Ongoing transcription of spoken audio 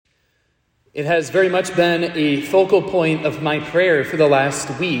It has very much been a focal point of my prayer for the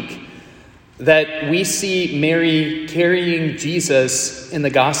last week that we see Mary carrying Jesus in the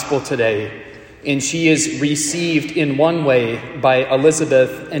gospel today, and she is received in one way by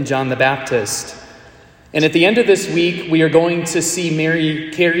Elizabeth and John the Baptist. And at the end of this week, we are going to see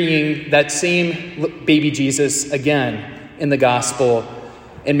Mary carrying that same baby Jesus again in the gospel,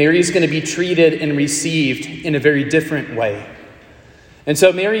 and Mary is going to be treated and received in a very different way. And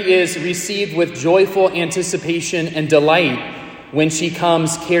so Mary is received with joyful anticipation and delight when she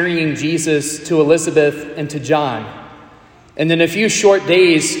comes carrying Jesus to Elizabeth and to John. And in a few short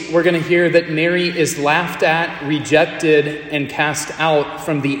days, we're going to hear that Mary is laughed at, rejected, and cast out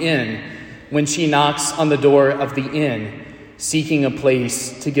from the inn when she knocks on the door of the inn, seeking a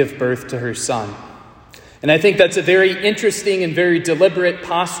place to give birth to her son. And I think that's a very interesting and very deliberate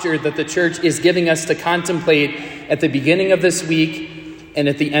posture that the church is giving us to contemplate at the beginning of this week and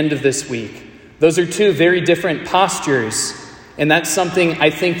at the end of this week. Those are two very different postures, and that's something I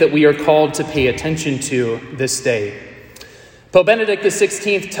think that we are called to pay attention to this day. Pope Benedict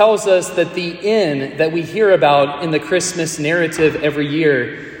XVI tells us that the inn that we hear about in the Christmas narrative every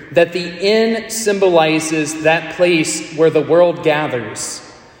year, that the inn symbolizes that place where the world gathers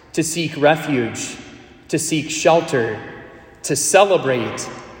to seek refuge, to seek shelter, to celebrate,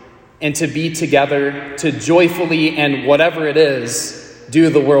 and to be together, to joyfully, and whatever it is, do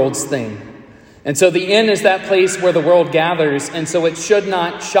the world's thing. And so the inn is that place where the world gathers, and so it should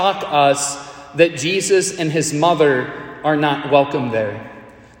not shock us that Jesus and his mother are not welcome there,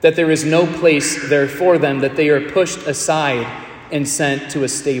 that there is no place there for them, that they are pushed aside and sent to a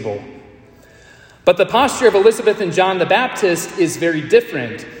stable. But the posture of Elizabeth and John the Baptist is very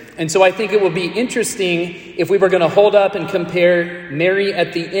different. And so I think it will be interesting if we were going to hold up and compare Mary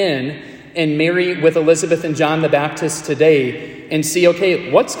at the inn and Mary with Elizabeth and John the Baptist today and see,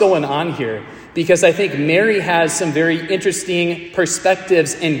 okay, what's going on here? Because I think Mary has some very interesting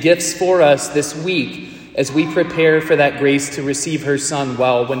perspectives and gifts for us this week as we prepare for that grace to receive her son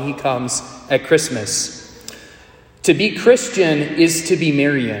well when he comes at Christmas. To be Christian is to be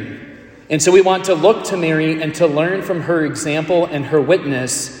Marian. And so we want to look to Mary and to learn from her example and her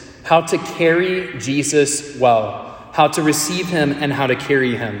witness how to carry Jesus well, how to receive him and how to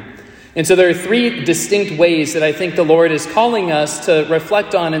carry him. And so there are three distinct ways that I think the Lord is calling us to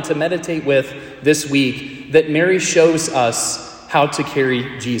reflect on and to meditate with this week that Mary shows us how to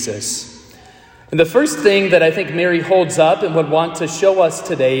carry Jesus. And the first thing that I think Mary holds up and would want to show us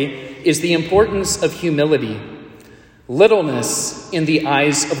today is the importance of humility, littleness in the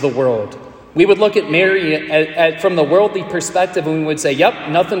eyes of the world. We would look at Mary from the worldly perspective and we would say, yep,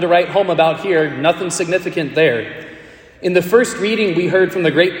 nothing to write home about here, nothing significant there. In the first reading, we heard from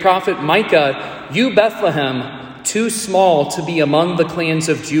the great prophet Micah, "You, Bethlehem, too small to be among the clans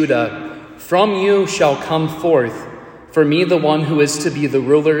of Judah, from you shall come forth, for me the one who is to be the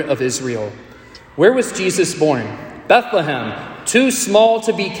ruler of Israel." Where was Jesus born? Bethlehem, too small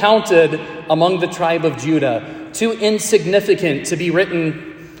to be counted among the tribe of Judah, too insignificant to be written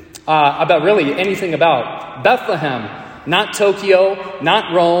about really anything about. Bethlehem, not Tokyo,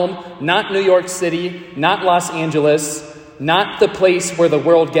 not Rome, not New York City, not Los Angeles, not the place where the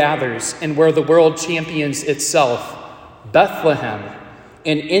world gathers and where the world champions itself. Bethlehem,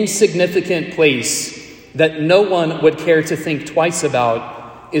 an insignificant place that no one would care to think twice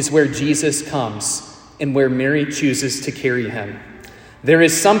about, is where Jesus comes and where Mary chooses to carry him. There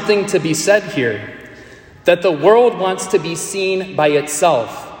is something to be said here, that the world wants to be seen by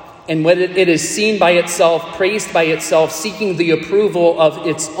itself. And when it is seen by itself, praised by itself, seeking the approval of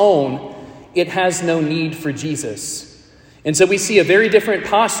its own, it has no need for Jesus. And so we see a very different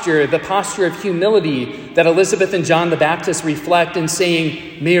posture, the posture of humility that Elizabeth and John the Baptist reflect in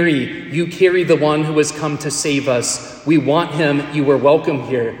saying, "Mary, you carry the one who has come to save us. We want him. You are welcome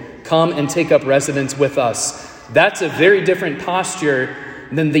here. Come and take up residence with us." That's a very different posture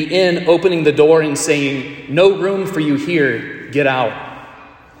than the inn opening the door and saying, "No room for you here. Get out."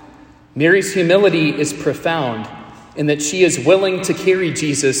 Mary's humility is profound in that she is willing to carry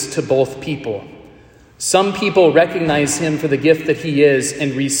Jesus to both people. Some people recognize him for the gift that he is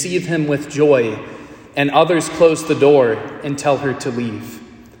and receive him with joy, and others close the door and tell her to leave.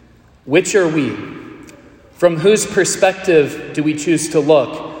 Which are we? From whose perspective do we choose to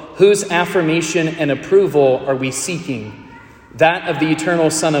look? Whose affirmation and approval are we seeking? That of the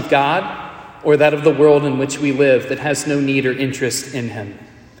eternal Son of God, or that of the world in which we live that has no need or interest in him?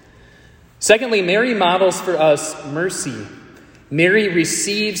 Secondly, Mary models for us mercy. Mary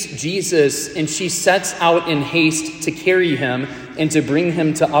receives Jesus and she sets out in haste to carry him and to bring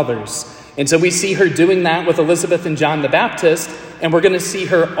him to others. And so we see her doing that with Elizabeth and John the Baptist And we're going to see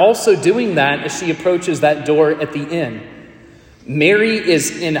her also doing that as she approaches that door at the inn. Mary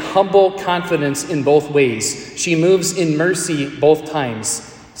is in humble confidence in both ways. She moves in mercy both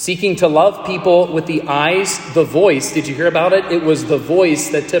times, seeking to love people with the eyes, the voice. Did you hear about it? It was the voice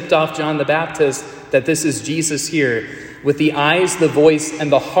that tipped off John the Baptist that this is Jesus here. With the eyes, the voice,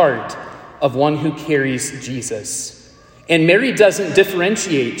 and the heart of one who carries Jesus. And Mary doesn't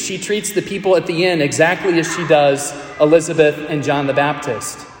differentiate. She treats the people at the inn exactly as she does Elizabeth and John the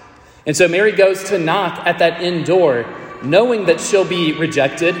Baptist. And so Mary goes to knock at that inn door, knowing that she'll be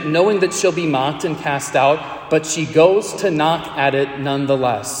rejected, knowing that she'll be mocked and cast out, but she goes to knock at it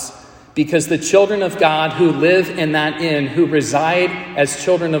nonetheless. Because the children of God who live in that inn, who reside as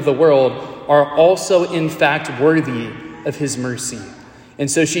children of the world, are also in fact worthy of his mercy. And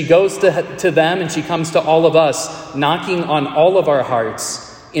so she goes to them, and she comes to all of us, knocking on all of our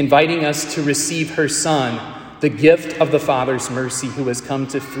hearts, inviting us to receive her Son, the gift of the Father's mercy, who has come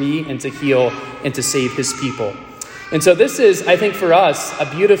to free and to heal and to save his people. And so this is, I think, for us, a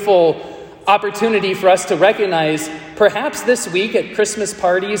beautiful opportunity for us to recognize, perhaps this week at Christmas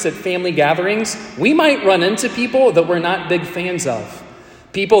parties, at family gatherings, we might run into people that we're not big fans of.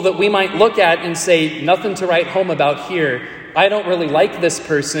 People that we might look at and say, nothing to write home about here. I don't really like this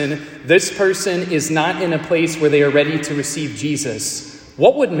person. This person is not in a place where they are ready to receive Jesus.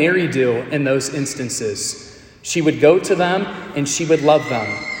 What would Mary do in those instances? She would go to them and she would love them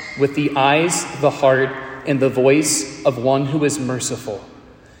with the eyes, the heart, and the voice of one who is merciful.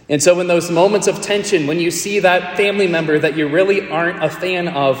 And so in those moments of tension, when you see that family member that you really aren't a fan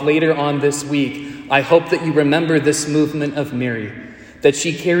of later on this week, I hope that you remember this movement of Mary, that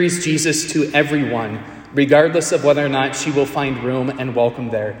she carries Jesus to everyone, regardless of whether or not she will find room and welcome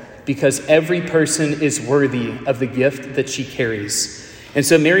there, because every person is worthy of the gift that she carries. And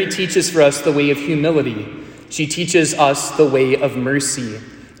so Mary teaches for us the way of humility. She teaches us the way of mercy.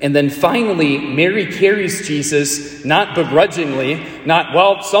 And then finally, Mary carries Jesus, not begrudgingly, not,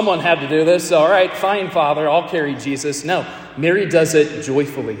 well, someone had to do this, so all right, fine, Father, I'll carry Jesus. No, Mary does it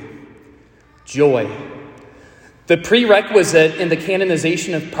joyfully. Joy. The prerequisite in the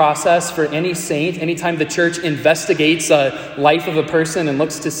canonization process for any saint, anytime the church investigates a life of a person and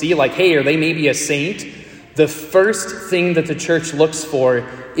looks to see, like, hey, are they maybe a saint? The first thing that the church looks for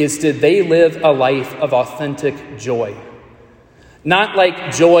is, did they live a life of authentic joy? Not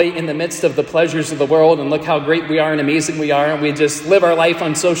like joy in the midst of the pleasures of the world and look how great we are and amazing we are and we just live our life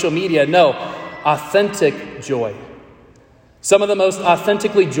on social media. No, authentic joy. Some of the most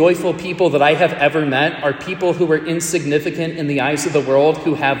authentically joyful people that I have ever met are people who are insignificant in the eyes of the world,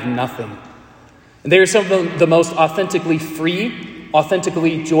 who have nothing. And they are some of the most authentically free,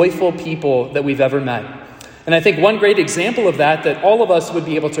 authentically joyful people that we've ever met. And I think one great example of that all of us would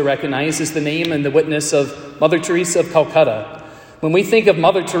be able to recognize is the name and the witness of Mother Teresa of Calcutta. When we think of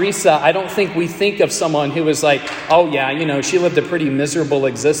Mother Teresa, I don't think we think of someone who was like, oh yeah, she lived a pretty miserable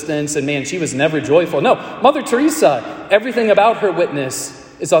existence and man, she was never joyful. No, Mother Teresa, everything about her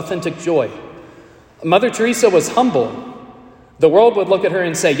witness is authentic joy. Mother Teresa was humble. The world would look at her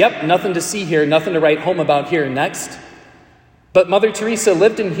and say, yep, nothing to see here, nothing to write home about here, next. But Mother Teresa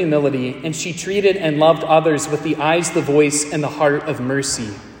lived in humility, and she treated and loved others with the eyes, the voice, and the heart of mercy.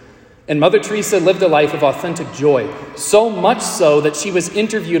 And Mother Teresa lived a life of authentic joy, so much so that she was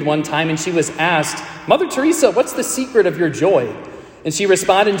interviewed one time and she was asked, Mother Teresa, what's the secret of your joy? And she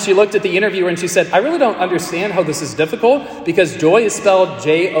responded and she looked at the interviewer and she said, I really don't understand how this is difficult, because joy is spelled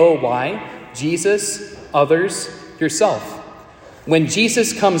J-O-Y, Jesus, others, yourself. When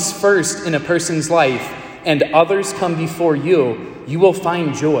Jesus comes first in a person's life and others come before you, you will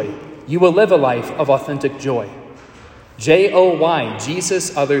find joy. You will live a life of authentic joy. J-O-Y,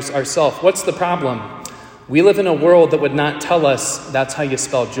 Jesus, others, ourself. What's the problem? We live in a world that would not tell us that's how you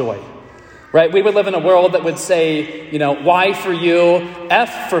spell joy, right? We would live in a world that would say, Y for you,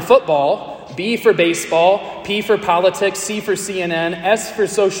 F for football, B for baseball, P for politics, C for CNN, S for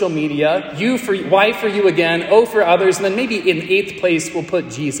social media, Y for you again, O for others, and then maybe in 8th place we'll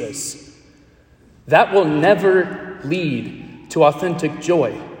put Jesus. That will never lead to authentic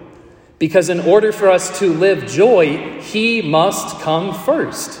joy. Because in order for us to live joy, he must come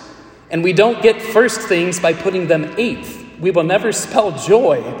first. And we don't get first things by putting them 8th. We will never spell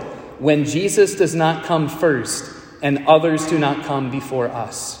joy when Jesus does not come first and others do not come before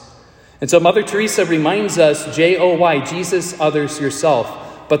us. And so Mother Teresa reminds us, J-O-Y, Jesus, others,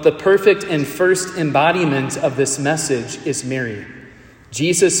 yourself. But the perfect and first embodiment of this message is Mary.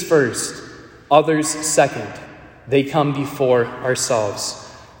 Jesus first, others second. They come before ourselves.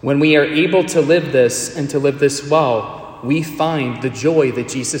 When we are able to live this and to live this well, we find the joy that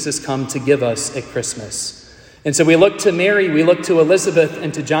Jesus has come to give us at Christmas. And so we look to Mary, we look to Elizabeth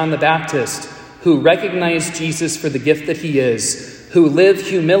and to John the Baptist, who recognize Jesus for the gift that he is, who live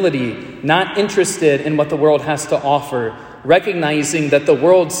humility, not interested in what the world has to offer, recognizing that the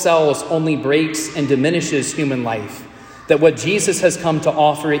world sells only breaks and diminishes human life, that what Jesus has come to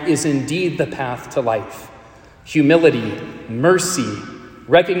offer is indeed the path to life. Humility, mercy,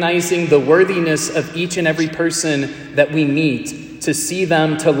 recognizing the worthiness of each and every person that we meet, to see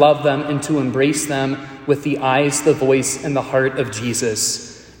them, to love them, and to embrace them with the eyes, the voice, and the heart of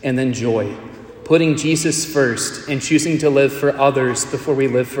Jesus. And then joy, putting Jesus first and choosing to live for others before we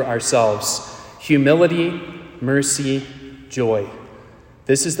live for ourselves. Humility, mercy, joy.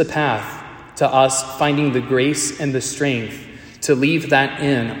 This is the path to us finding the grace and the strength to leave that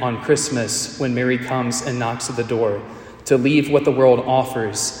in on Christmas when Mary comes and knocks at the door, to leave what the world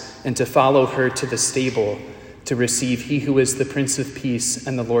offers and to follow her to the stable, to receive he who is the Prince of Peace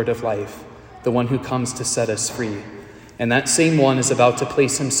and the Lord of life, the one who comes to set us free. And that same one is about to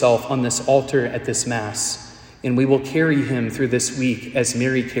place himself on this altar at this Mass, and we will carry him through this week as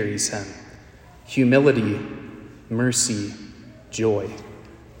Mary carries him. Humility, mercy, joy.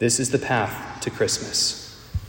 This is the path to Christmas.